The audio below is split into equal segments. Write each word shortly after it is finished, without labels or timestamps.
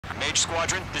Mage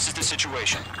Squadron, this is the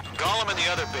situation. Golem and the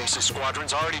other base's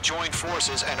squadrons already joined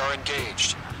forces and are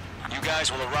engaged. You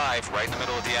guys will arrive right in the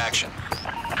middle of the action.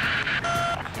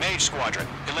 Mage Squadron,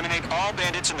 eliminate all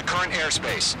bandits in the current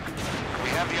airspace. We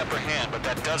have the upper hand, but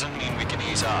that doesn't mean we can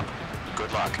ease up.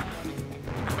 Good luck.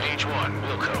 Mage 1,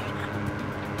 Wilco.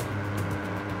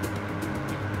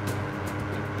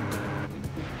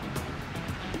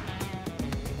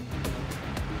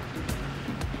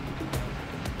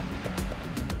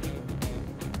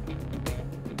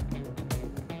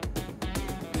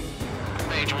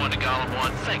 Mage 1 to Golem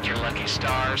 1, thank your lucky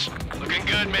stars. Looking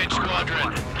good, Mage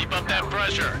Squadron. Keep up that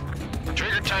pressure.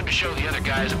 Trigger time to show the other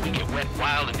guys that we can wet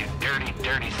wild and do dirty,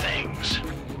 dirty things.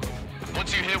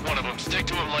 Once you hit one of them, stick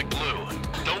to him like glue.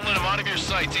 Don't let him out of your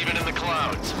sights, even in the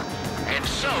clouds. And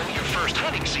so, your first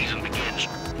hunting season begins.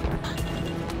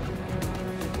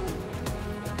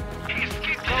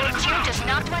 Golem 2 just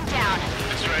knocked one down.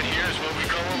 This right here is what we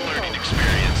call a learning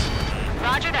experience.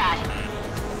 Roger that.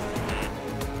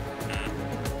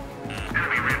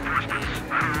 Enemy reinforcements.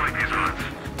 I don't like these odds.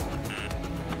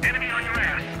 Enemy on your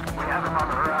ass. We have him on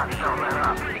the rock, so let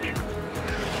up.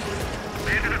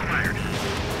 Bandit acquired.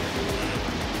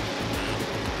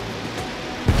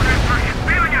 Crash target,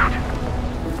 bailing out!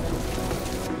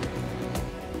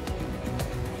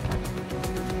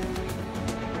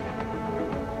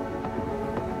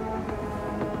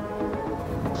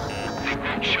 They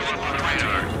won't show up on the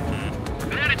radar.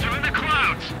 Bandits are in the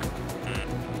clouds!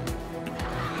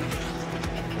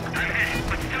 I'm hit,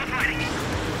 but still fighting.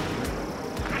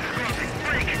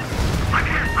 Break! I'm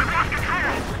hit! I've lost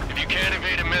control! If you can't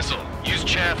evade a missile, use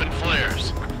chaff and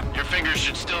flares. Your fingers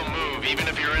should still move, even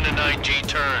if you're in a 9G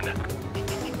turn.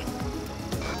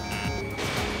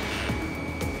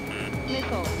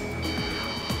 Missile.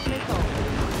 Missile.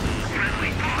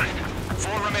 Friendly paused.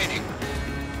 4 remaining.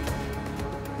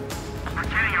 We're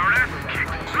getting our asses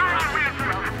kicked.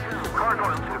 Reinforcements!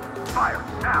 Gargoyle 2, fire,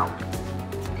 now!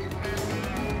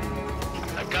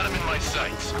 I've got him in my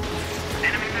sights.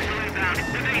 Enemy missile inbound,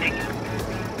 evading!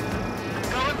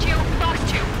 Golem 2, Fox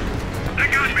 2. They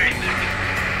got me!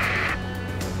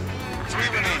 3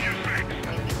 remaining.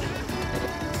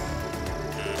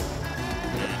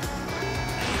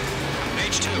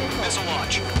 Mage 2, missile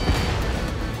launch.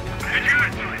 Head your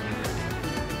inside!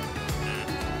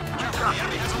 The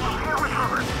enemy has a lock. Here with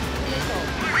cover! Missile.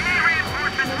 We need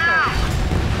reinforcements now!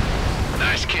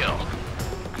 Nice kill.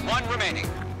 1 remaining.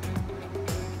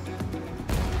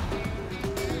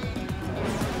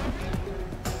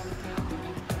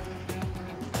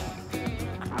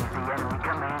 Is the enemy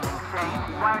command insane?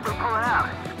 Why aren't they pulling out?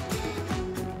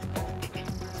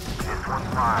 This one's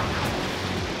mine.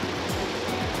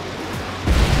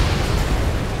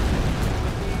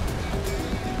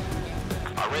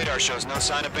 Our radar shows no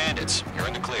sign of bandits. You're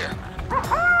in the clear.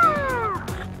 Woohoo!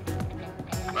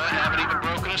 I haven't even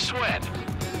broken a sweat.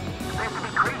 They have to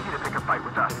be crazy to pick a fight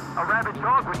with us. A rabid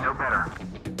dog would know better.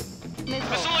 Missile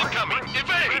Missile. incoming!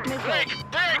 Evade! Break!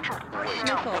 Break!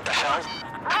 What the hell?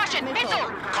 Caution, missile!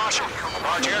 Caution! A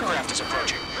large aircraft is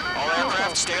approaching. All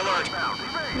aircraft, stay alert.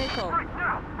 Missile.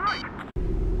 Now, break!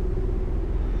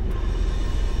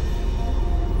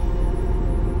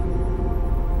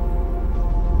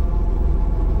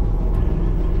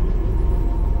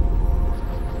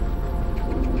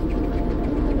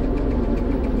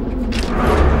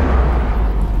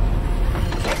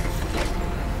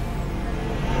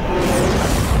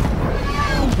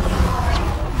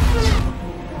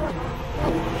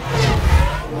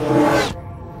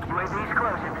 UAV's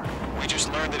closing. We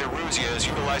just learned that Eruzia is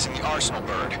utilizing the Arsenal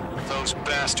bird. Those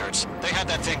bastards. They had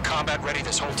that thing combat ready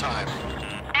this whole time.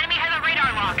 Enemy has a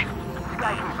radar lock.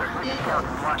 Skykeeper,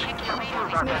 Skeleton 1. Check your Don't radar.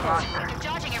 worry about that monster. They're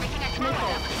dodging everything I throw at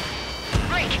them.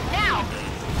 Break, now!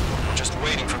 We're just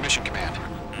waiting for mission command.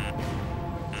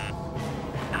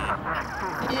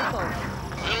 Missile.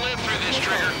 We'll live through this,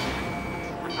 Trigger.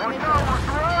 Watch out, we're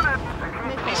surrounded!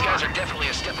 These guys are definitely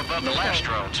a step above the last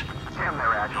drones. Damn,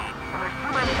 they're agile. And there's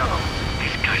too many of them.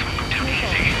 These guys will go down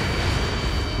easy.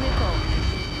 Missile.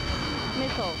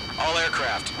 Missile. All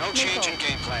aircraft, no change in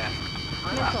game plan.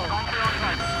 Missile.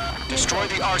 Destroy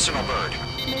the Arsenal bird.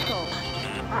 Missile.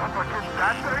 What's in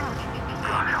that thing?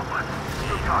 God help us.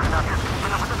 They're talking about just keeping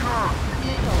up with the drones.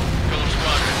 Missile. Golem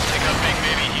Squadron, take out Big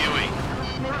Baby Huey.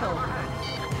 Missile.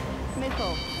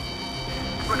 Missile.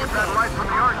 Look at that light from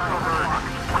the Arsenal bird.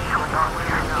 What's going on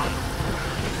here now?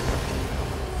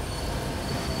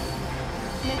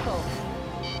 Missile.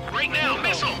 Right now,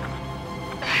 missile!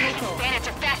 Missile. Bandits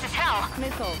are fast as hell.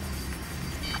 Missile.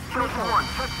 Skeleton 1,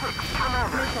 set 6,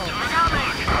 Commander. Missile.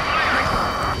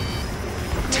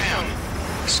 Damn.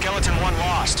 Skeleton 1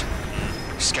 lost.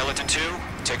 Skeleton 2,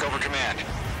 take over command.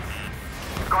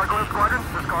 Gargoyle Squadron,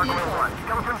 this is Gargoyle 1.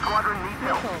 Skeleton Squadron needs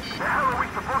help. The hell are we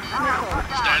supposed to do?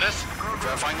 Status?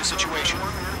 Verifying the situation.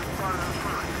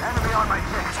 Enemy on my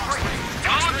 6.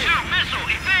 Golem 2, missile,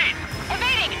 evade!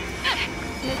 Evading!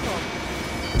 Missile.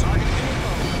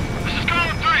 This is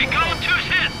Golem 3, Golem 2's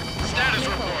hit! Status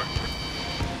report.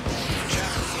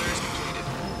 Chapter clears completed.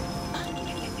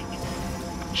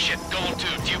 Shit, Golem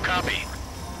 2, do you copy?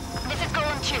 This is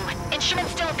Golem 2.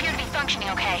 Instruments still appear to be functioning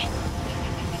okay.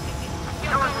 Yo,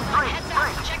 Golem Golem 1, 3, heads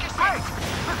up. Check your sights.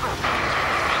 Missile!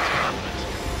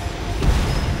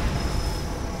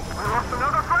 We lost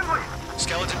another friendly!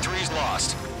 Skeleton 3's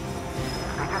lost.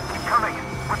 They just keep coming.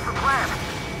 What's the plan?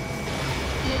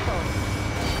 Missile.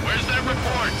 Where's that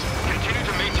report? Continue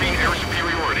to maintain air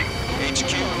superiority.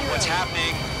 HQ, what's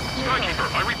happening? Skykeeper,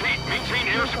 I repeat, maintain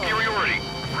air superiority.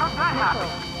 How's that happen?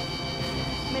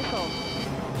 Missile.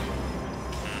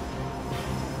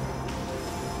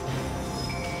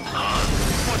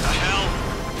 What the hell?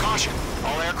 Caution,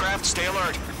 all aircraft stay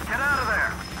alert. Get out of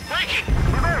there! Breaking!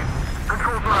 Evade!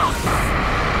 Controls are out.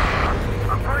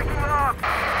 I'm breaking up!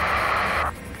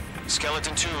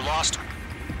 Skeleton 2 lost.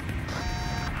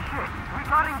 Shit, we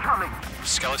got incoming!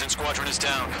 Skeleton Squadron is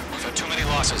down. We've had too many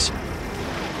losses.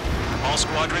 All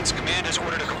squadrons, command has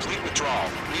ordered a complete withdrawal.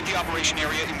 Leave the operation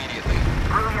area immediately.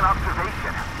 Brilliant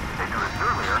observation. If they knew this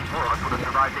earlier, more of us would have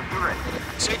survived to hear it.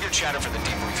 Save your chatter for the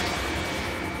debriefing.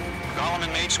 Golem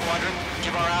and Mage Squadron,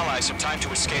 give our allies some time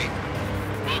to escape.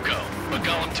 We'll go, but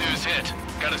Golem 2's hit.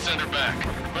 Gotta send her back.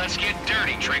 Let's get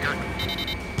dirty, Trigger.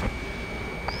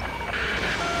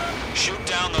 Shoot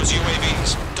down those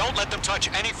UAVs. Don't let them touch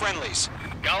any friendlies.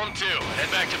 Golem 2, head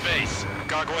back to base.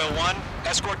 Gargoyle 1,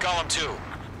 escort Golem 2.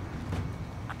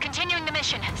 Continuing the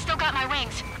mission. Still got my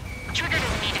wings. Trigger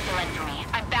doesn't need to fill in for me.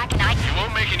 I'm back and I... It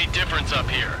won't make any difference up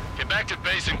here. Get back to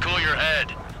base and cool your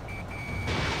head.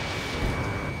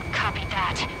 Copy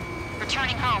that.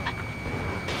 Returning home.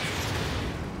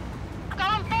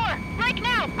 Golem 4! Break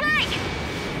now! Break!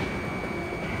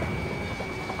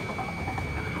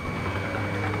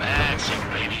 That's it,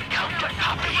 baby. Come to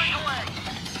copy.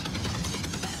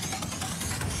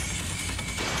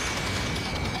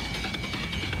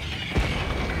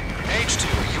 H2,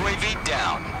 UAV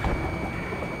down.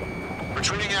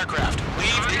 Retreating aircraft,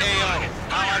 leave the AO.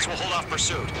 Allies will hold off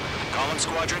pursuit. Golem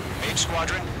Squadron, Mage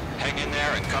Squadron, hang in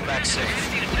there and come back safe.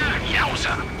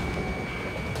 Yowza!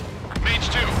 Mage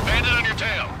 2, bandit on your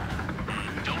tail.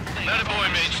 Not a boy,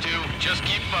 Mage 2. Just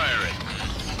keep firing.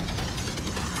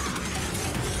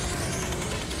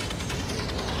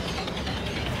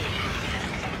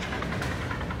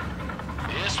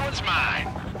 This one's mine.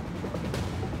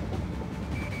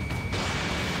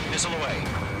 Missile away.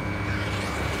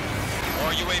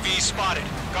 More UAVs spotted.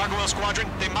 Gargoyle Squadron,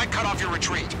 they might cut off your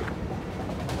retreat.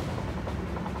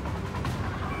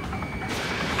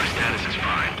 My status is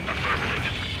fine. Affirmative.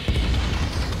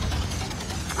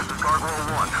 This is Gargoyle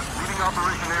 1, leading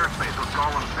Operation Airspace with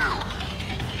Golem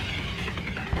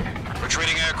 2.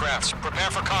 Retreating aircrafts, prepare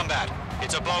for combat.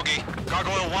 It's a bogey.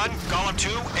 Gargoyle 1, Golem 2,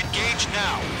 engage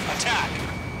now. Attack.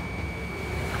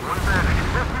 What is that?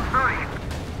 It's SU-30.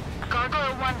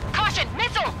 Gargoyle 1, caution!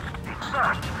 Missile! It's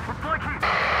like he...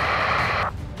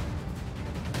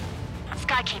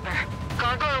 Skykeeper.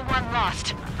 Gargoyle 1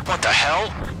 lost. What the hell?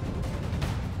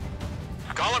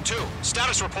 Golem 2,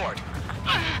 status report.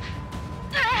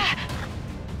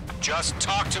 Just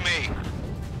talk to me.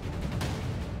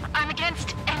 I'm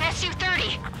against an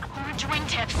SU-30. Orange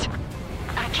wingtips.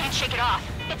 I can't shake it off.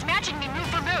 It's matching me move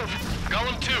for move.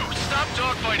 Golem 2, stop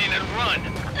dogfighting and run.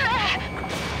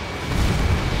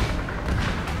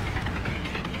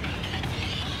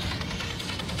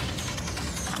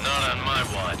 Not on my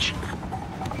watch.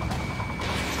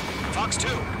 Fox 2.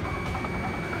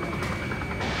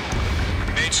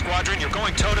 Mage Squadron, you're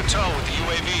going toe-to-toe with the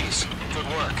UAVs. Good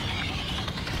work.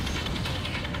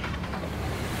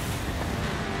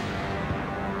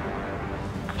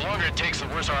 The longer it takes, the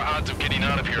worse our odds of getting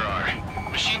out of here are.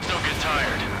 Machines don't get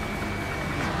tired.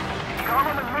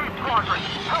 Golem and Mage Squadron,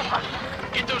 help us!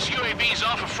 Get those UAVs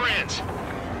off of friends.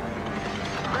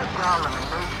 Let Golem and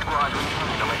Mage Squadron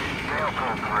handle it. They'll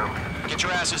pull through. Get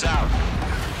your asses out.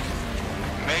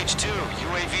 Mage 2,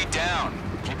 UAV down.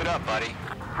 Keep it up, buddy.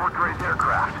 Fort Gray's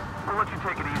aircraft. We'll let you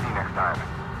take it easy next time.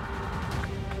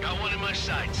 Got one in my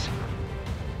sights.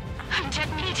 I'm dead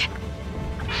meat.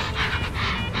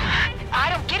 I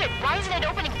don't get it. Why isn't it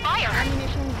opening fire?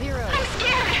 Ammunition 0. I'm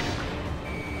scared.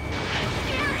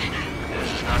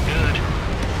 This is not good.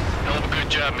 Hell of a good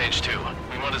job, Mage 2.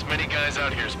 We want as many guys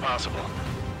out here as possible.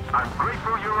 I'm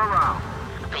grateful you're around.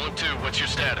 Golem 2, what's your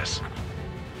status?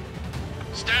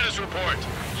 Status report.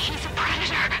 He's a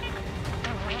predator. The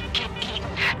weak get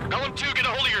eaten. Column 2, get a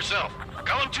hold of yourself.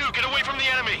 Column 2, get away from the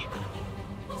enemy.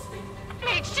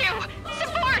 Mage 2,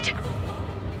 support!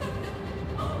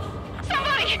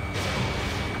 Somebody!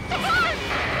 Support!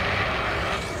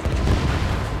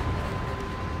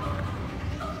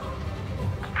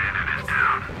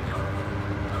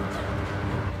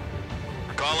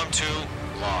 Column 2,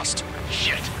 lost.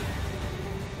 Shit.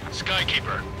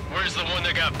 Skykeeper, where's the one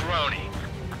that got brony?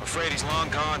 Afraid he's long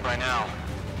gone by now.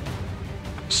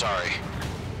 Sorry.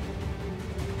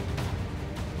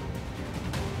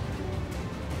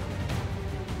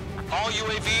 All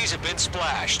UAVs have been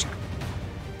splashed.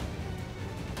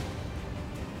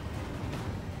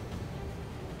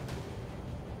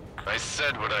 I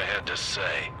said what I had to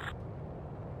say.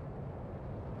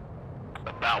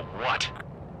 About what?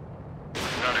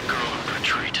 Not a girl who'd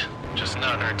retreat. Just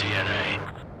not in her DNA.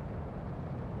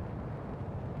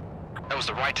 That was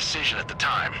the right decision at the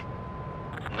time.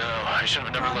 No, I should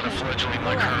have never let a fledgling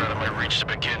like her out of my reach to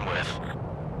begin with.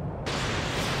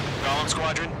 Golem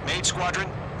Squadron, Mage Squadron,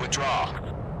 withdraw.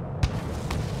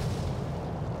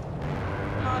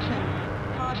 Caution.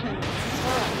 Caution.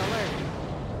 Alert.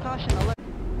 Caution alert.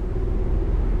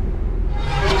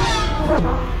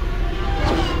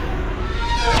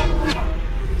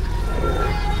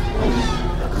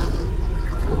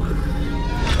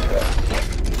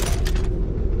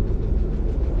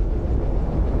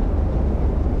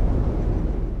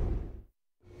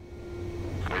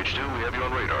 Mage 2, we have you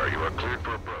on radar. You are cleared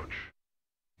for approach.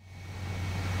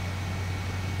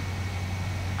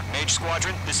 Mage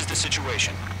Squadron, this is the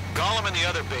situation. Golem and the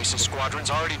other bases squadrons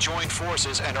already joined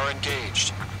forces and are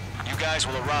engaged. You guys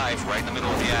will arrive right in the middle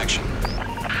of the action.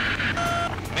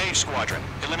 Mage Squadron,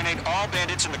 eliminate all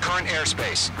bandits in the current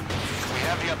airspace. We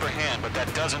have the upper hand, but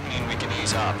that doesn't mean we can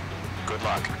ease up. Good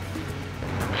luck.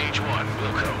 Mage 1,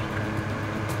 Wilco.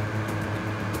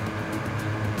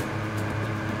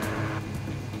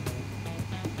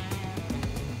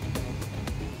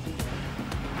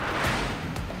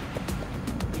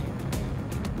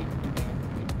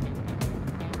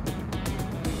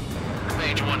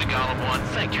 Mage 1 to Golem 1,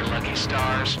 thank your lucky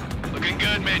stars. Looking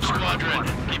good, Mage Squadron.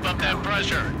 Keep up that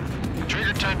pressure.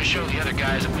 Trigger time to show the other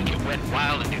guys that we get wet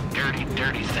wild and do dirty,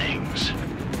 dirty things.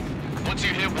 Once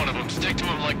you hit one of them, stick to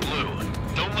him like glue.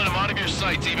 Don't let him out of your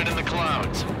sights, even in the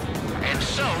clouds. And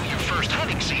so, your first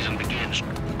hunting season begins.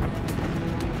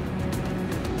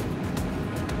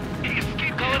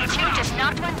 Golem 2 just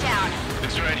knocked one down.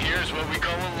 This right here is what we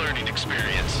call a learning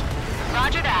experience.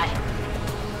 Roger that.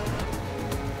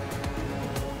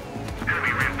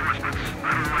 Enemy reinforcements. I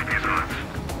don't like these odds.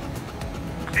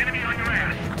 Enemy on your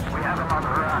ass. We have him on the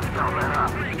run. Don't let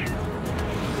up.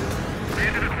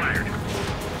 Bandit acquired.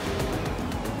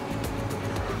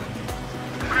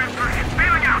 Transfer hit.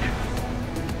 Bailing out.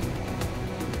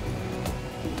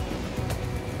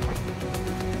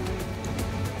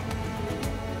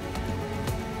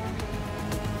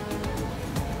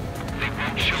 They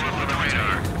won't show up on the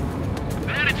radar.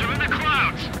 Bandits are in the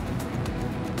clouds.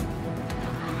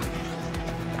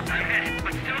 I'm hit,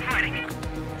 but still fighting.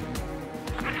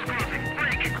 This is closing.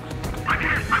 Break. I'm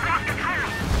hit. I've lost control.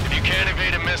 If you can't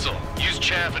evade a missile, use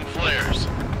chaff and flares.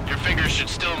 Your fingers should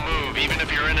still move, even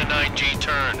if you're in a 9G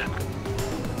turn.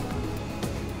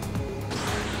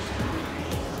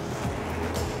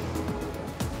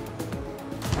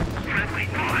 Friendly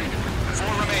lost.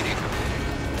 4 remaining.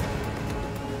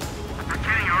 We're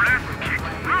getting our asses kicked.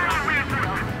 Where are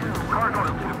reinforcements? Cargo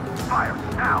to 2. Fire.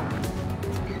 Now.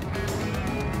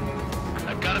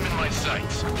 I've got him in my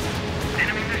sights.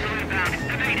 Enemy missile inbound.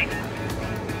 Evading.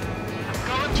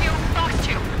 Golem 2, Fox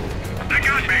 2. They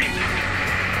got me.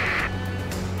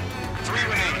 3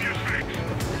 remaining.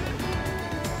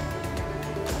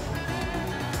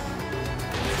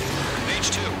 Mage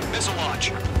 2, missile launch.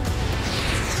 The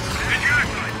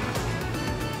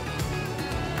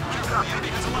enemy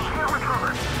has a lot.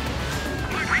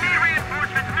 We need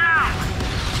reinforcements now.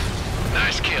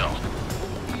 Nice kill.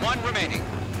 1 remaining.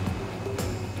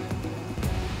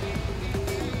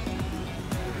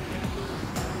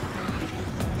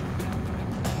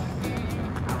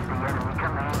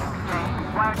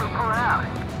 Why don't we pull it out?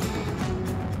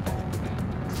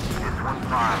 This one's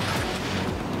fine.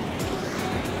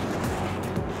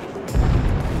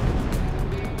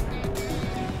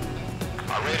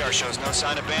 Our radar shows no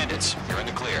sign of bandits. You're in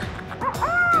the clear.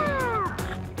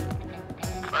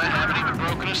 I haven't even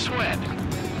broken a sweat.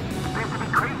 Seems to be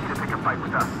crazy to pick a fight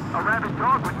with us. A rabid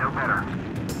dog would know better.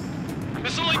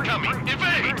 Missile incoming!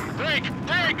 Evade! Break!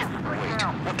 Break! Wait,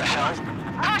 what the hell?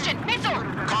 Caution, missile!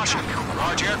 Caution! A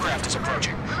large aircraft is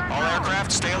approaching. All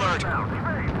aircraft, stay alert.